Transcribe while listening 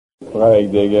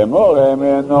Frag the Gemara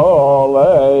Menolei.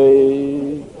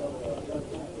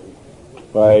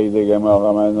 Frag the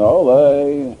Gemara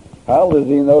Menolei. How does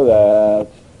he know that?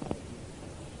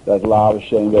 That Lav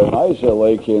Shem B'maaseh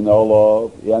Leikin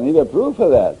Olav. Yeah, I need a proof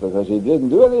of that because he didn't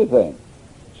do anything.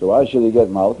 So why should he get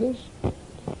Malchus?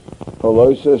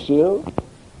 Rabbi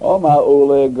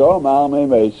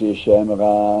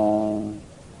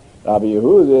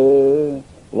Yehuda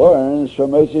learns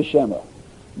from Moshe Shema.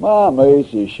 Ma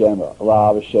Moshe Shema,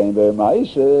 Lav Shem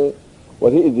B'maaseh.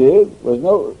 What he did was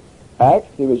no act,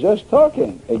 he was just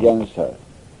talking against her.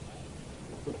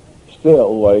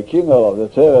 Still, like, the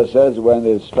Torah says when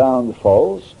it's found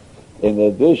false, in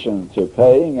addition to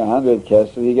paying 100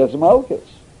 kesef, he gets Malchus.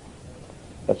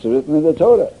 That's written in the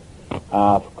Torah.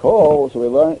 Of course, we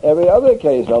learn every other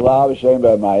case, Allah Shem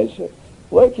B'maaseh,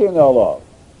 Lekin Olav.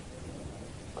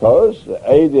 Because the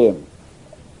Eidim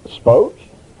spoke,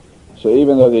 so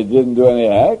even though they didn't do any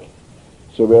act,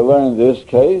 so we learn this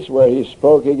case where he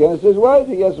spoke against his wife,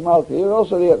 he gets Malchus. He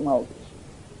also gets Malchus.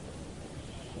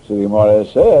 So the Gemara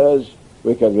says,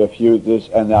 we can refute this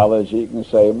analogy. You can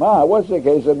say, Ma, what's the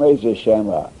case of Moshe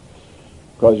Shema?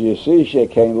 Because you see,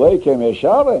 Shekein Leikim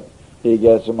Yeshalim, he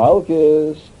gets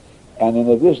Malchus, and in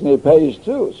addition he pays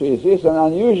too. So you see, it's an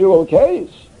unusual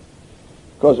case.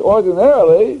 Because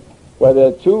ordinarily, where there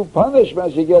are two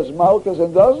punishments, he gets Malchus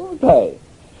and doesn't pay.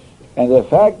 And the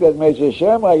fact that Moshe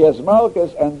Shema gets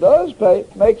Malchus and does pay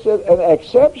makes it an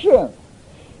exception.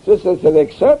 Since it's an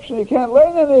exception, you can't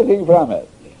learn anything from it.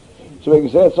 So we can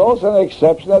say it's also an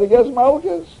exception that he gets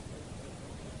Malchus.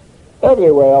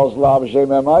 Everywhere else, Lav Shem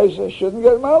B'maaseh shouldn't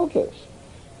get Malchus.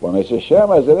 When Moshe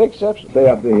Shema is an exception, stay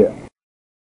up to here.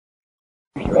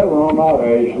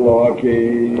 Reish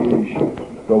Lakish.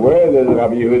 So where did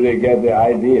Rabbi Yehuda get the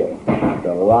idea?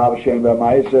 The Lav Shem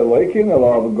B'maaseh Leikin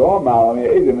Olav Gomal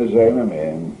Eidim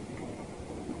Zoimemim.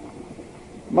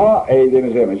 Ma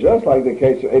Eidim Zoimemim. Just like the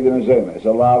case of Eidim Zoimemim. It's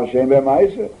a Lav Shem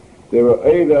B'maaseh. They were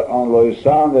either on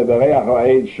Loisan, the Bereach or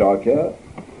Eid Shaker,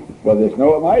 but there's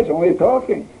no mice, only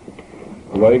talking.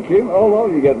 Leikin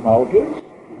Olav, you get Malchus.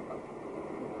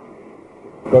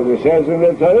 Because it says in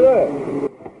the Torah,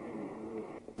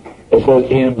 it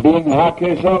says, in bin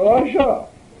hakis Rasha.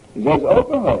 It says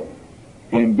openly.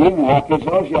 In bin hakis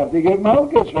Rasha, you have to give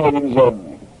Malchus for Eidim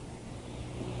Zoimemim.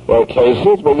 There are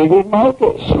cases where you give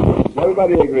Malchus.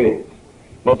 Everybody agrees.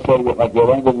 Let's say, like we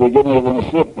learned at the beginning of the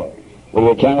Masifta, where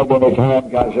you cannot be Mekayim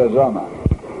Kasha Zoma.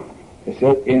 It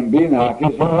says, in bin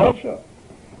hakis Rasha.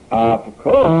 Of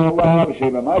course, Lav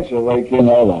Shem B'maaseh Leikin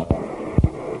Olav.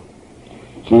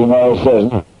 So you know it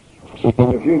says, you can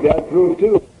refute that proof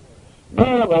too.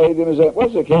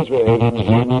 What's the case with Eidim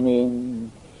Zoimemim?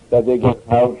 That they get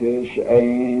Malchus,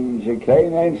 Ein,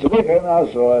 Shekein, Ein, Smichen,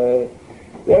 Asoy.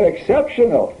 They're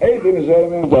exceptional. Eidim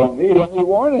Zoimemim don't need any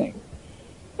warning.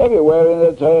 Everywhere in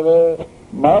the Torah,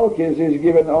 Malchus is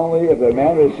given only if the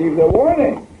man received a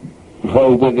warning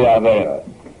before he did the Avera.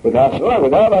 Without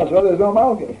Asoy, there's no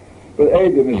Malchus. But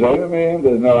Eidim Zoimemim,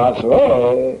 there's no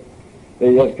Asoy.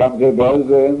 They just come to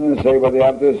Bezdin and say what they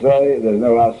have to say. There's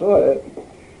no Asoy.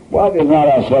 What is not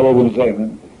Asoy Eidim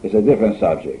Zoimemim? It's a different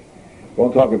subject.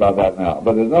 Won't talk about that now.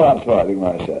 But there's no Asoy, the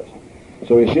Gemara says.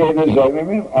 So we see Eidim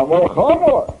Zoimemim are more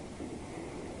chomor.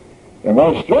 They're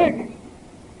more strict.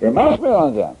 We're masmir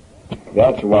on them.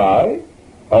 That's why,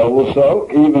 also,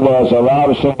 even though it's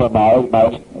allowed Shem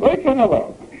B'maaseh, they can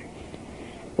allow.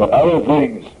 But other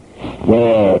things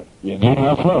where you need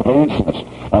Hasra, for instance,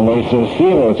 unless it's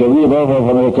zero to leave over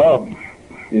from the top,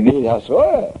 you need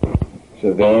Hasra.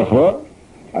 So therefore,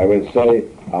 I would say,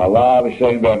 Allah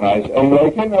Shem B'maaseh, and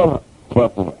they can allow.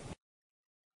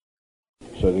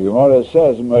 So the Gemara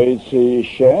says, Meitzi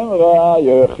Shem Ra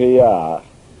Yochiach.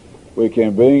 We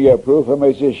can bring a proof of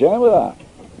Meitzi Shem Ra.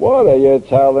 What are you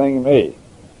telling me?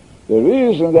 The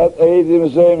reason that Eidim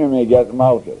Zoimemim get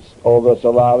Malchus, although it's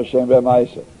allowed Shem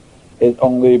B'maaseh, is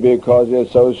only because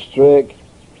it's so strict,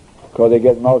 because they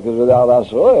get Malchus without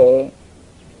Asroeh.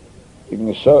 You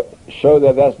can show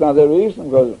that that's not the reason,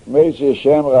 because Meitzi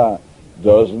Shem Ra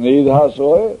does need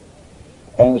Asroeh,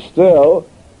 and still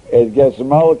it gets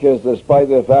Malchus despite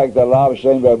the fact that Lav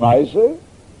Shem B'maaseh.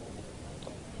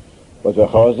 But the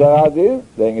Chosar Adin,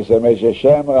 then you say Meitzi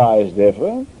Shem Ra is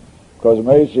different, because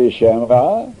Meitzi Shem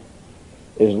Ra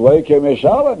is Leikim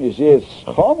Yeshalim. You see, it's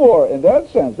Chomor in that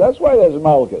sense. That's why there's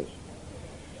Malchus.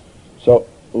 So,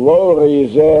 Lo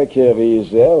Rizeh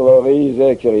Kerizeh, Lo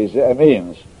Rizeh Kerizeh, it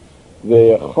means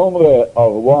the Chumrah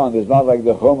of one is not like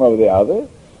the Chumrah of the other.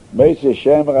 Meitzi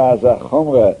Shem Ra is a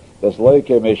Chumrah that's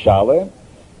Leikim Yeshalim,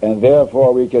 and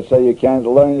therefore we could say you can't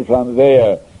learn from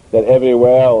there that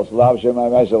everywhere else, Lav Shem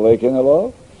B'maaseh Leikin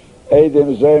Olav.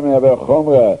 Eidim Zoimemim have a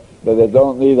Chumrah that they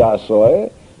don't need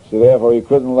asoy, so therefore he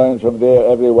couldn't learn from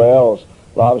there everywhere else.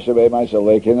 If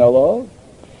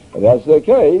that's the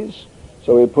case,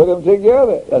 so we put them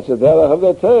together. That's the derech of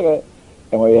the Torah.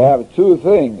 And we have two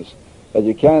things that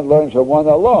you can't learn from one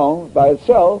alone by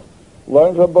itself.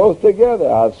 Learn from both together.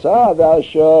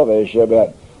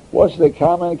 What's the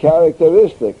common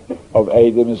characteristic of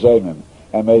Eidim Zoimemim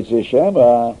and Meitzi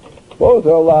Shema? Both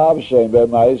are lav shem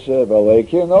maaseh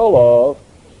v'leikin olav.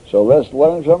 So let's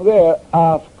learn from there.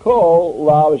 Af kol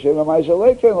lav shem maaseh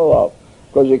v'leikin olav.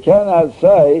 Because you cannot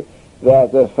say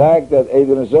that the fact that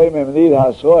Eidim Zoimemim need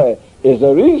hasroeh is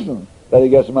the reason that he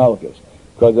gets malchus,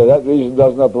 because that reason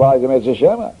doesn't apply to Meitzi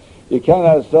Shema. You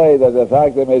cannot say that the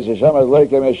fact that Meitzi Shema is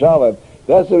leikim mishalem,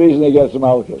 that's the reason he gets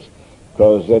malchus,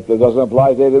 because it doesn't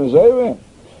apply to Eidim Zoimemim.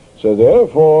 So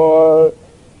therefore,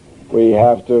 we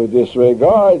have to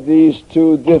disregard these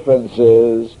two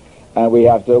differences, and we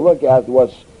have to look at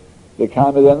what's the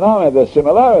common denominator, the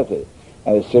similarity.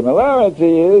 And the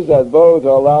similarity is that both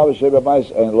are lav shem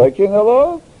maaseh and leikin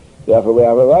olav. Therefore, we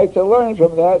have a right to learn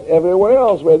from that everywhere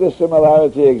else where this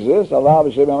similarity exists.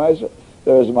 Lav shem maaseh,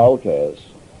 there is malchus.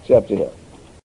 Except here.